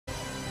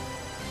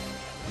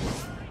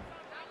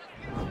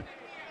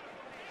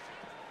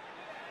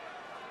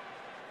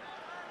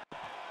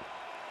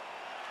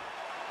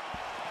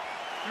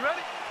You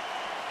ready?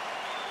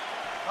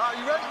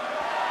 You ready?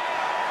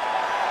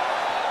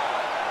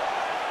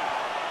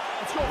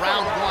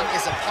 Round one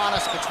is upon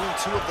us between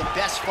two of the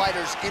best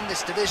fighters in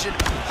this division.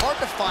 Hard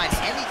to find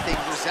anything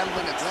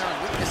resembling a glaring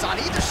weakness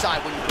on either side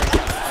when you break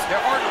down.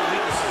 There are no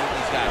weaknesses in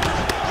these guys.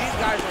 These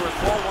guys are as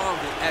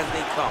well-rounded as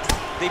they come.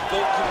 They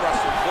both can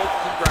wrestle, both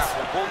can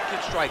grapple, both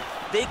can strike.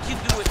 They can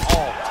do it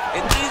all.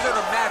 And these are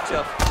the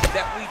matchups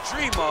that we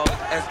dream of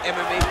as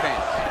MMA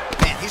fans.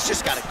 Man, he's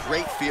just got a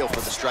great feel for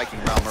the striking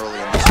realm early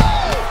in this.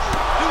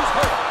 Dude's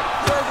hurt.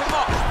 Serve him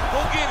up. Go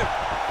get him.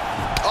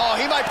 Oh,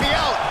 he might be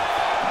out.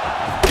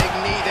 Big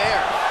knee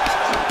there.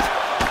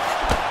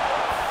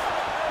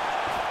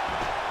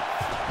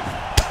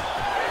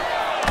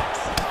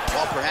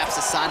 Well, perhaps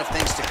a sign of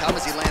things to come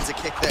as he lands a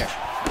kick there.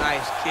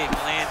 Nice kick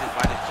landed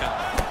by the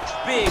gentleman.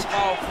 Big,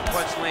 powerful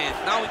punch lands.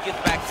 Now he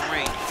gets back to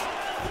range.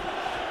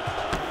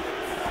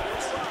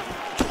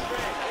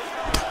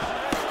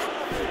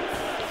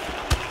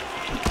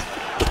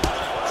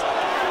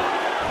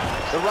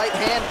 The right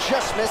hand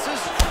just misses.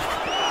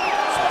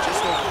 So just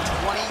over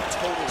 20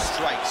 total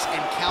strikes,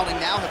 and counting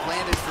now, have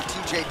landed for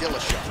TJ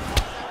Dillashaw.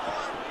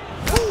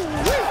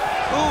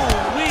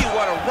 Ooh-wee,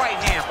 what a right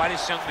hand by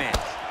this young man.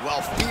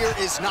 Well, fear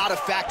is not a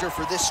factor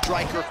for this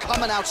striker,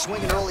 coming out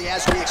swinging early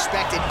as we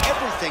expected,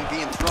 everything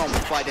being thrown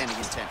without any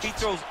intention. He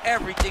throws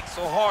everything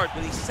so hard,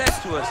 but he says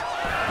to us,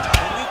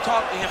 when we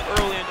talked to him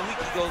earlier in the week,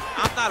 he goes,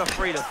 I'm not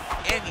afraid of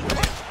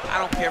anything. I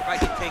don't care if I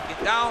get taken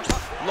down,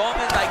 long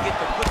as I get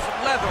to put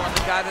some leather on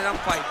the guy that I'm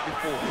fighting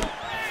before.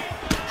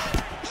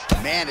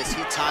 Man, is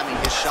he timing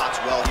his shots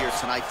well here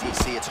tonight,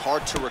 DC. It's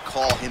hard to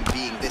recall him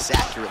being this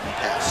accurate in the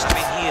past. I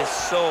mean, he is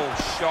so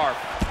sharp.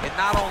 And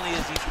not only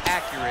is he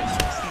accurate,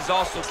 he's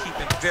also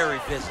keeping very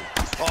busy.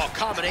 Oh,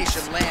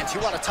 combination lands. You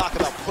want to talk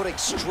about putting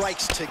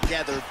strikes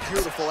together.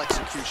 Beautiful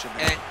execution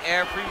there. And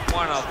every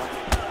one of them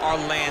are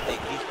landing.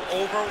 He's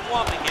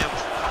overwhelming him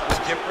with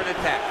different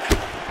attacks.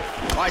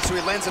 All right, so he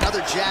lands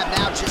another jab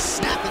now,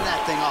 just snapping that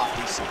thing off,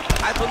 DC.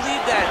 I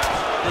believe that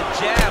the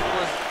jab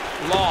was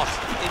lost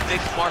in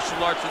mixed martial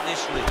arts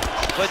initially,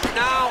 but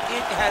now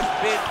it has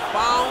been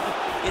found,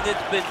 and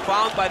it's been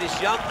found by this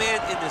young man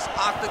in this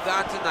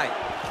octagon tonight.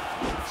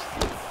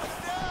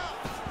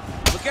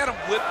 Look at him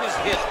whip his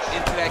hip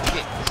into that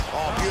kick.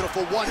 Oh,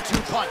 beautiful 1-2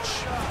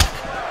 punch.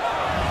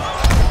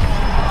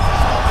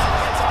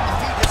 Gets on the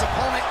feet, his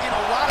opponent in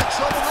a lot of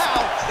trouble now.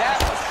 That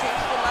was Cain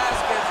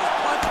Velasquez's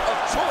punch of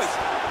choice.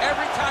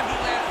 Every time he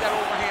landed that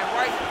overhand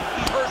right,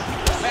 he hurt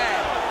people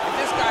bad, and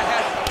this guy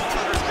has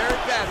hurt very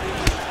badly.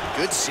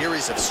 Good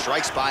series of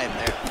strikes by him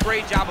there.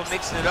 Great job of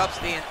mixing it up,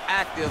 staying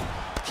active,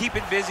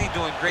 keeping busy,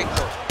 doing great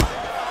work.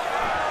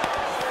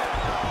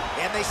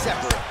 And they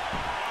separate.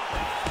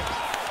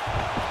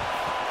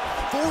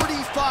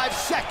 45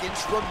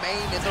 seconds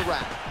remain in the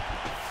round.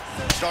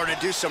 Starting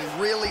to do some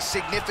really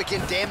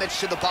significant damage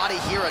to the body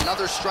here.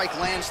 Another strike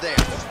lands there.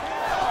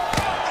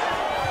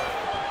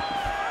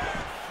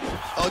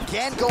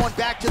 Again, going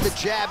back to the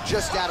jab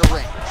just out of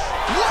range.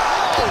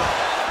 Whoa!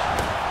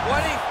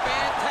 What a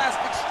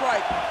fantastic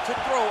strike to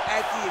throw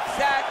at the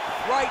exact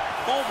right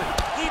moment.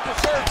 He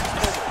deserves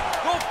this moment.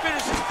 Go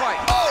finish his fight.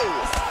 Oh,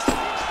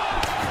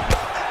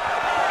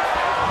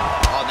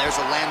 and there's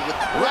a land with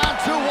round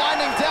two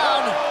winding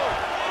down.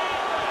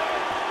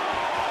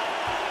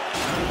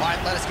 All right,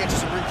 let us get to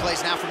some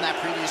replays now from that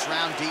previous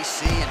round,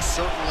 DC, and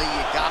certainly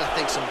you gotta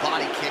think some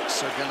body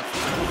kicks are gonna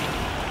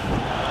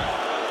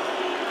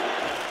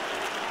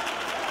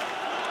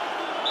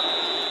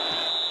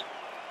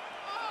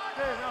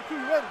Round two,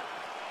 you ready?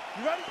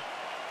 You ready?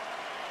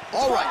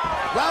 All right,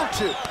 round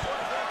two.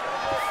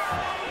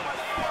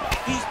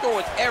 He's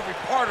throwing every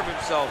part of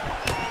himself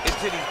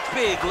into these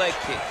big leg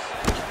kicks.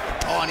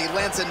 Oh, and he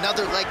lands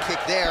another leg kick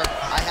there.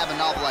 I have a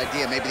novel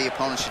idea. Maybe the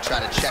opponent should try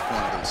to check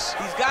one of these.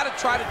 He's got to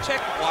try to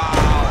check. Wow,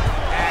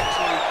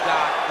 actually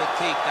got the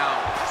takedown.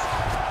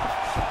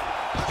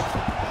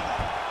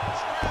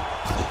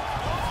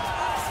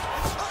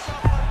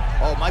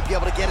 Oh, might be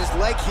able to get his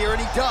leg here,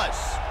 and he does.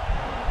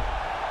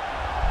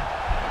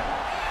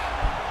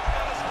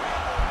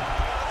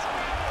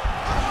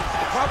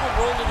 The proper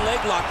rolling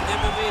leg lock in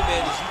MMA,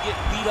 man, is you get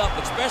beat up,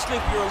 especially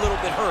if you're a little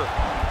bit hurt.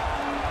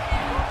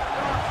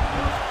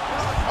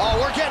 Oh,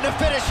 we're getting a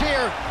finish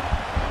here.